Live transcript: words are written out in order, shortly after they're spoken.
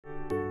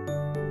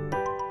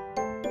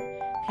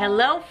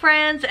Hello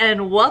friends,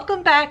 and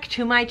welcome back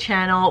to my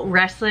channel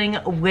Wrestling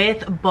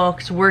with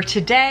Books, where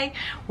today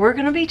we're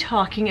going to be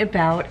talking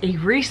about a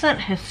recent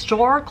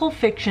historical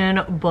fiction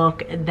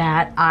book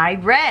that I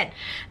read.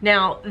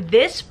 Now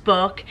this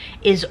book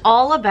is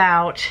all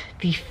about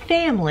the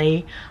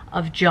family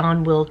of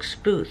John Wilkes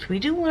Booth. We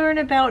do learn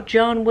about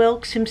John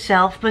Wilkes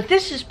himself, but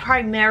this is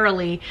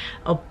primarily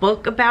a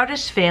book about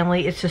his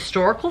family. It's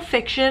historical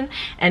fiction,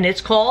 and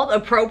it's called,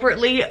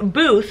 appropriately,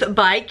 Booth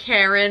by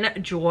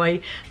Karen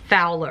Joy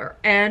Fowler.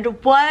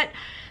 And what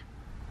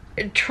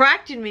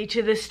attracted me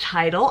to this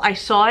title, I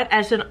saw it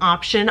as an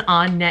option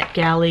on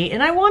NetGalley,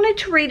 and I wanted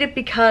to read it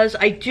because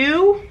I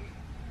do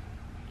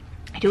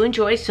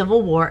enjoy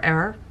Civil War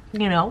era,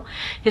 you know,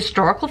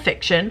 historical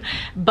fiction,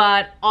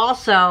 but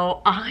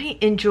also I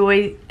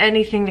enjoy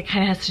anything that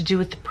kind of has to do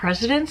with the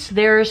presidents.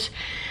 There's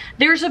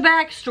a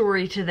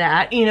backstory to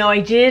that. You know, I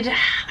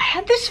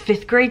had this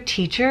 5th grade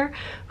teacher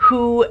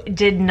who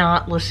did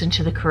not listen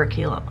to the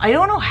curriculum. I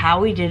don't know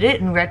how he did it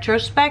in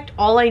retrospect.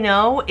 All I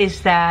know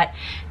is that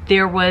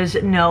there was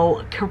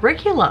no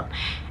curriculum.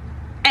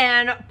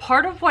 And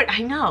part of what, I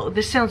know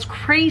this sounds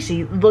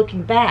crazy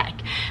looking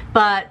back,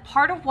 but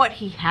part of what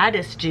he had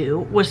us do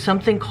was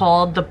something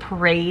called the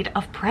Parade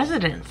of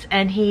Presidents.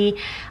 And he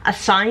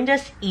assigned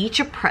us each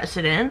a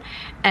president,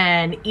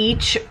 and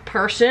each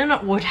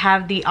person would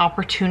have the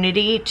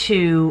opportunity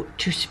to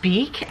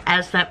speak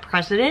as that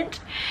president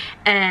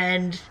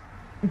and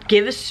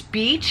give a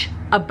speech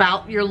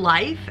about your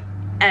life.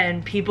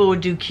 And people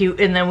would do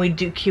and then we'd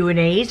do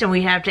Q&As, and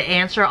we have to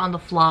answer on the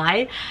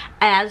fly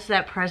as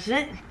that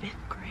president.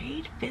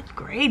 5th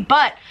grade,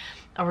 but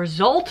a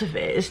result of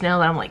it is now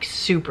that I'm like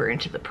super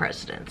into the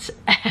presidents,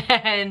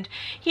 and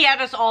he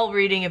had us all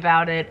reading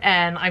about it.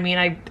 And I mean,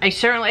 I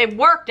certainly, it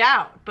worked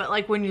out, but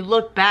like when you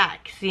look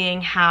back,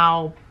 seeing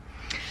how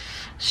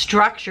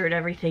structured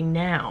everything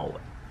now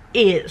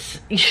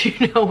is,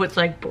 you know, it's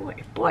like,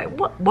 boy,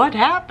 what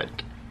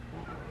happened?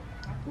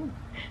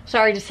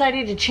 Sorry, I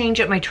decided to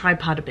change up my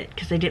tripod a bit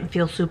because I didn't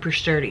feel super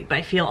sturdy, but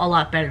I feel a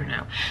lot better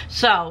now.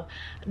 So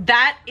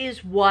that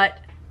is what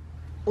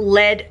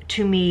led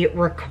to me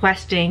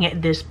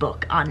requesting this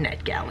book on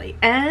NetGalley,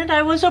 and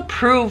I was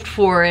approved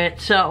for it.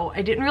 So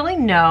I didn't really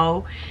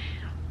know.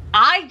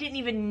 I didn't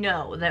even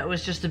know that it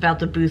was just about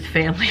the Booth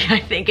family, I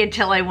think,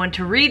 until I went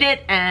to read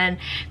it, and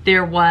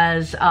there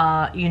was,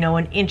 you know,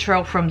 an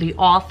intro from the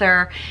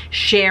author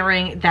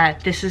sharing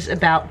that this is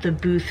about the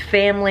Booth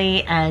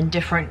family and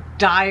different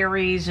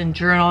diaries and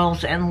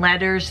journals and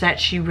letters that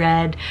she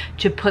read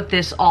to put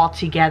this all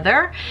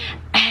together.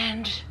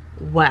 And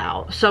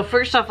wow. So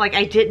first off, like,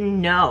 I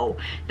didn't know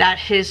that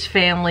his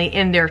family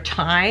in their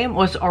time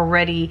was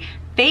already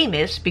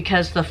famous,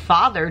 because the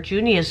father,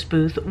 Junius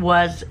Booth,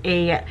 was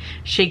a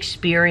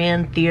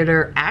Shakespearean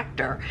theater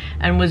actor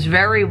and was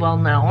very well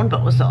known,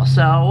 but was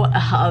also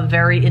a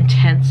very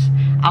intense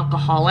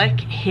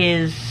alcoholic.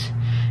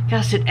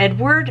 Gosh, it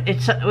Edward?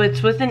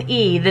 It's with an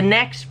E. The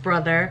next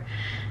brother,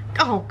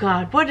 oh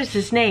God, what is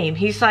his name?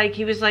 He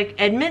was like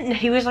Edmund.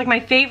 He was like my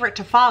favorite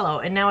to follow,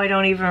 and now I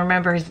don't even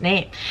remember his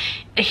name.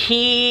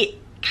 He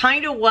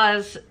kind of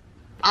was,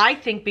 I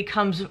think,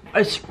 becomes,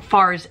 as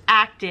far as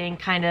acting,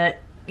 kind of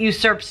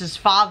usurps his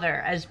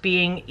father as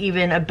being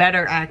even a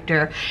better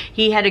actor.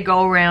 He had to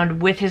go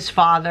around with his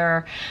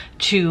father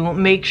to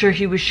make sure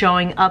he was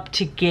showing up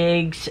to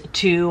gigs,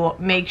 to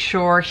make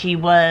sure he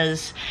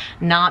was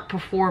not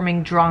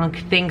performing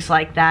drunk, things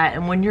like that.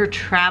 And when you're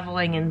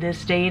traveling in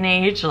this day and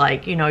age,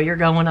 like, you know, you're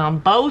going on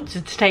boats,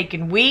 it's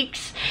taking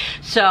weeks.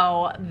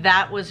 So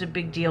that was a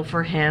big deal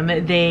for him.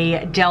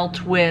 They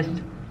dealt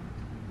with,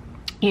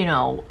 you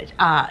know,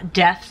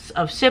 deaths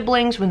of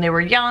siblings when they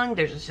were young.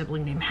 There's a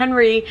sibling named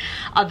Henry,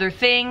 other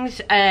things.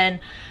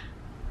 And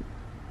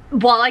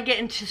while I get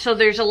into, so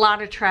there's a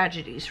lot of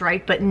tragedies,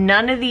 right? But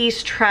none of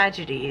these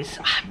tragedies,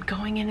 I'm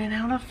going in and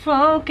out of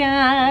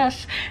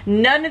focus.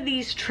 None of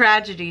these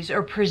tragedies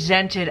are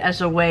presented as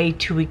a way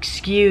to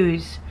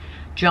excuse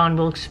John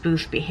Wilkes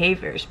Booth's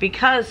behaviors,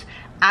 because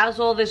as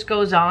all this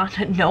goes on,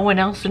 no one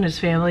else in his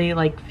family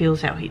like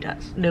feels how he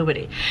does.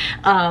 Nobody.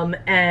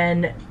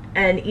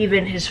 And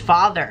even his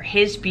father,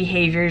 his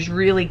behaviors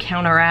really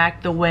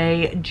counteract the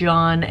way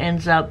John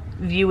ends up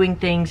viewing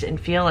things and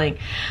feeling.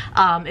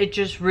 It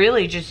just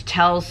really just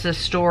tells the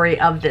story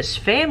of this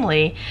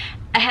family.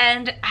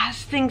 And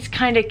as things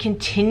kind of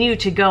continue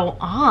to go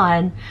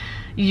on,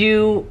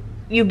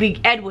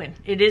 Edwin.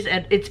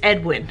 It's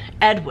Edwin.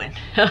 Edwin.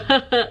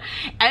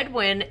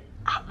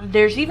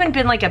 There's even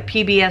been like a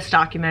PBS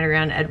documentary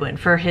on Edwin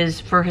for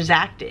his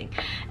acting,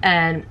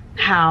 and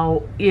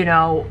how, you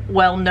know,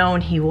 well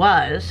known he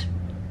was.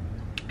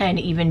 And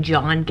even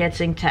John gets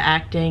into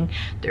acting.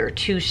 There are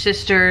 2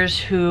 sisters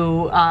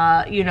who,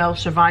 you know,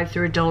 survive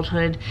through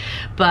adulthood,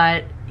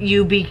 but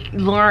you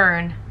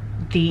learn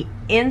the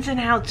ins and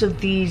outs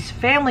of these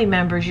family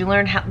members. You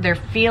learn how their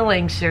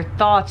feelings, their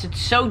thoughts.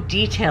 It's so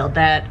detailed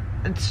that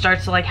it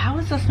starts to like, how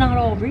is this not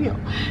all real?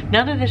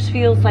 None of this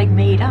feels like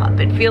made up.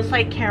 It feels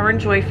like Karen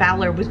Joy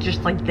Fowler was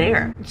just like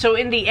there. So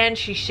in the end,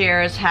 she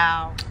shares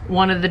how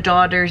one of the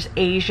daughters,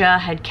 Asia,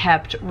 had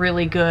kept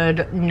really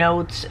good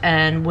notes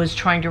and was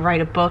trying to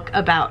write a book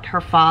about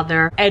her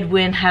father.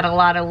 Edwin had a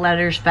lot of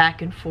letters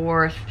back and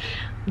forth.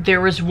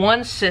 There was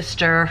one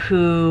sister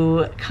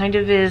who kind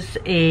of is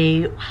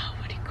a,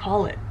 what do you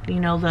call it? You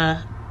know,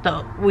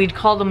 we'd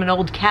call them an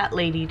old cat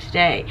lady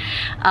today.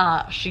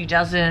 She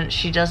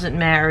doesn't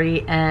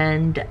marry,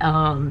 and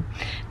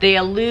they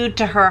allude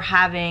to her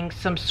having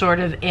some sort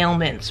of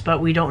ailments,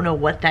 but we don't know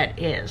what that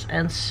is.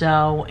 And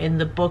so in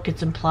the book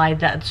it's implied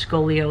that it's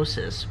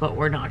scoliosis, but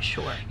we're not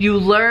sure. You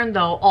learn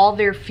though all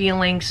their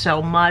feelings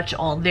so much,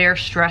 all their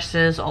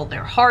stresses, all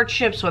their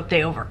hardships, what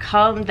they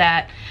overcome,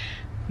 that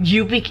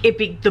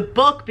the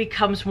book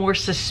becomes more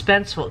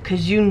suspenseful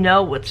because you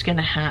know what's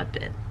gonna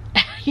happen.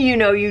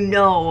 you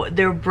know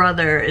their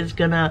brother is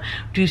gonna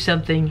do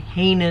something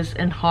heinous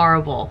and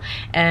horrible,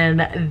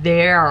 and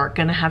they're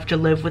gonna have to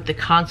live with the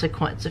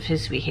consequence of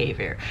his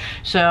behavior.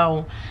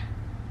 So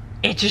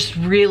it just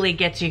really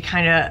gets you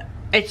kind of,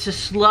 it's a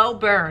slow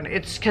burn.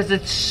 It's because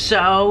it's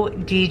so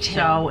detailed.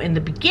 So in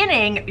the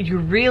beginning, you're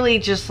really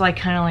just like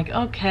kind of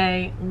like,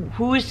 okay,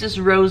 who is this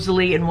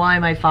Rosalie and why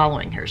am I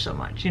following her so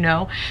much, you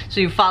know? So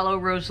you follow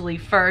Rosalie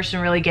first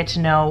and really get to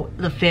know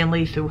the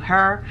family through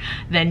her.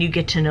 Then you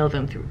get to know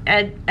them through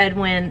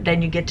Edwin.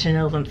 Then you get to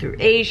know them through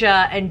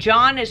Asia. And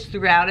John is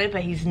throughout it,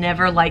 but he's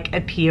never like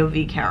a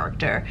POV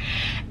character.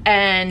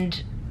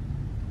 And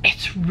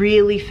it's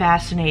really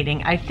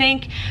fascinating. I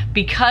think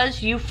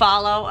because you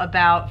follow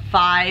about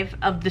 5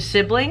 of the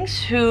siblings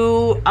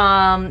who,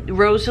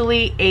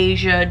 Rosalie,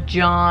 Asia,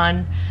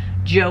 John,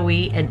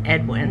 Joey, and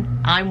Edwin.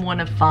 I'm one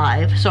of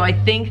 5. So I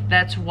think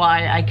that's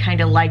why I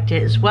kind of liked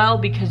it as well,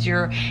 because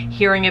you're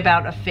hearing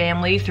about a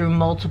family through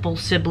multiple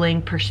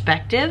sibling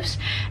perspectives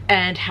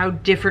and how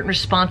different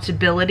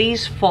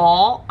responsibilities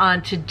fall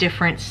onto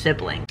different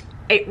siblings.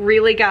 It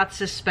really got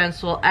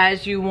suspenseful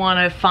as you want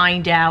to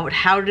find out,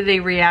 how do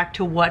they react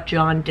to what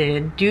John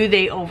did? Do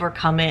they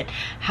overcome it?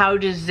 How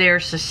does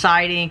their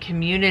society and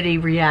community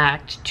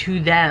react to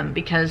them?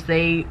 Because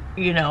they,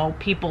 you know,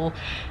 people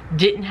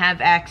didn't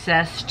have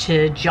access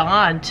to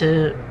John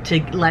to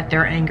let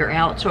their anger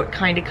out. So it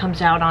kind of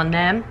comes out on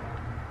them.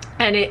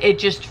 And it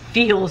just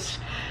feels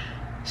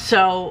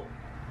so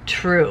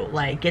true.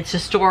 Like, it's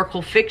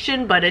historical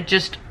fiction, but it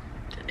just,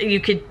 you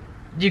could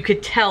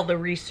tell the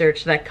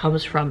research that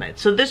comes from it.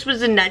 So this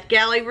was a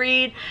NetGalley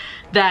read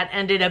that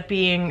ended up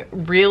being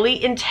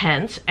really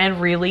intense and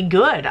really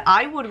good.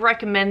 I would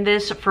recommend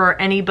this for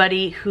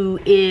anybody who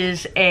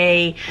is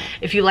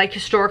if you like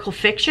historical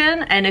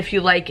fiction and if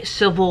you like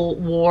Civil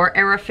War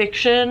era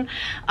fiction.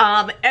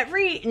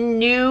 Every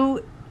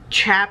new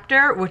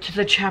chapter, which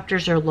the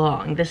chapters are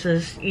long. This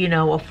is, you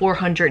know, a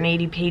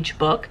 480-page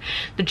book.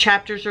 The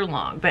chapters are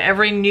long, but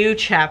every new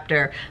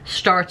chapter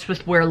starts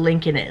with where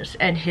Lincoln is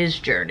and his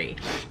journey.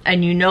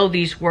 And you know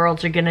these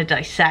worlds are going to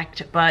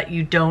dissect, but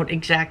you don't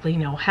exactly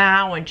know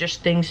how, and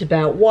just things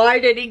about why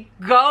did he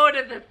go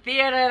to the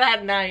theater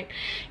that night?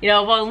 You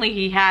know, if only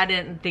he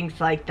hadn't, and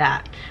things like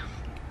that.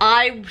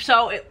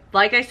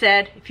 Like I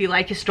said, if you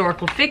like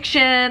historical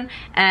fiction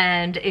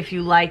and if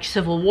you like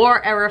Civil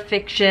War era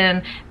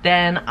fiction,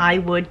 then I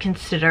would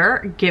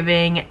consider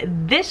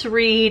giving this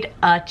read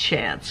a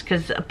chance.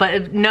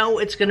 But no,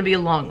 it's going to be a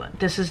long one.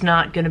 This is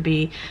not going to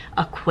be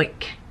a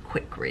quick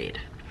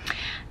read.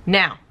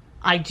 Now,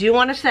 I do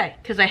want to say,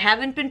 because I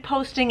haven't been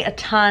posting a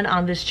ton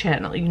on this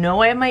channel. You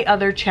know I have my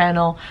other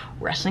channel,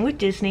 Wrestling with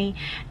Disney,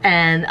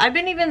 and I've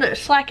been even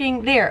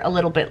slacking there a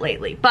little bit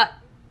lately. But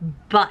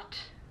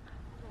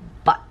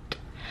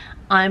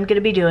I'm going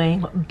to be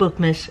doing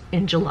Bookmas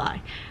in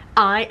July.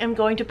 I am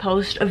going to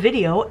post a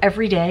video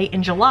every day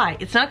in July.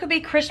 It's not going to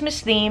be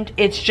Christmas themed.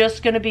 It's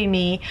just going to be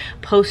me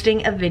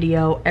posting a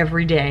video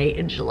every day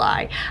in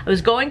July. I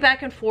was going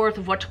back and forth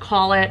of what to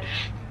call it,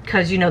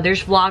 because, you know,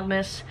 there's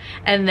Vlogmas,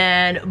 and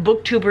then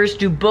booktubers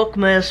do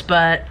Bookmas,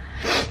 but,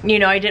 you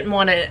know, I didn't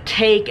want to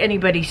take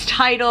anybody's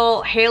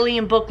title. Haley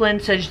in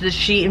Bookland says that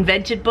she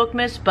invented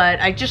Bookmas, but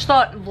I just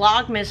thought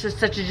Vlogmas is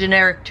such a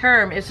generic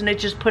term. Isn't it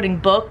just putting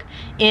book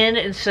in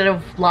instead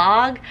of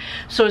vlog?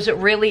 So is it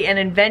really an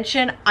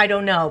invention? I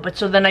don't know. But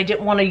so then I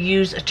didn't want to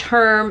use a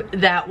term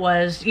that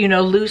was, you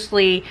know,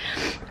 loosely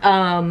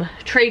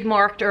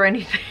trademarked or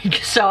anything.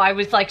 So I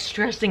was like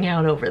stressing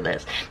out over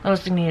this. I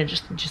was thinking, yeah,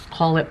 just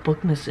call it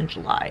Bookmas in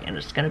July and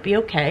it's going to be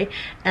okay.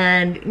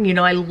 And, you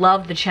know, I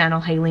love the channel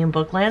Haley in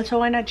Bookland, so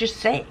why not just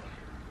say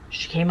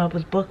she came up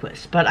with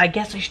Bookmas? But I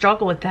guess I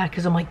struggle with that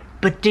because I'm like,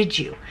 but did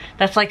you?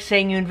 That's like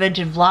saying you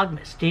invented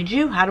Vlogmas. Did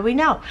you? How do we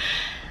know?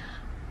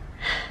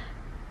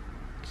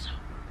 So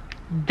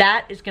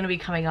that is going to be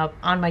coming up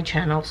on my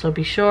channel, so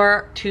be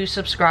sure to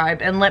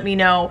subscribe and let me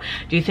know,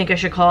 do you think I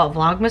should call it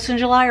Vlogmas in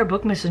July or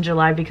Bookmas in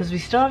July? Because we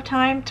still have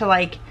time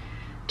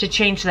to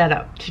change that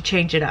up, to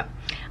change it up.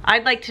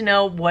 I'd like to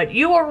know what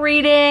you are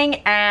reading,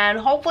 and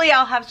hopefully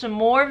I'll have some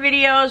more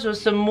videos with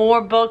some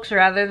more books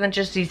rather than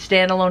just these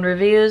standalone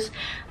reviews.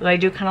 But I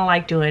do kind of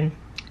like doing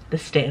the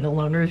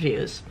standalone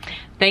reviews.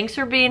 Thanks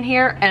for being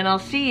here, and I'll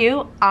see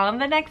you on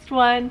the next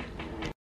one.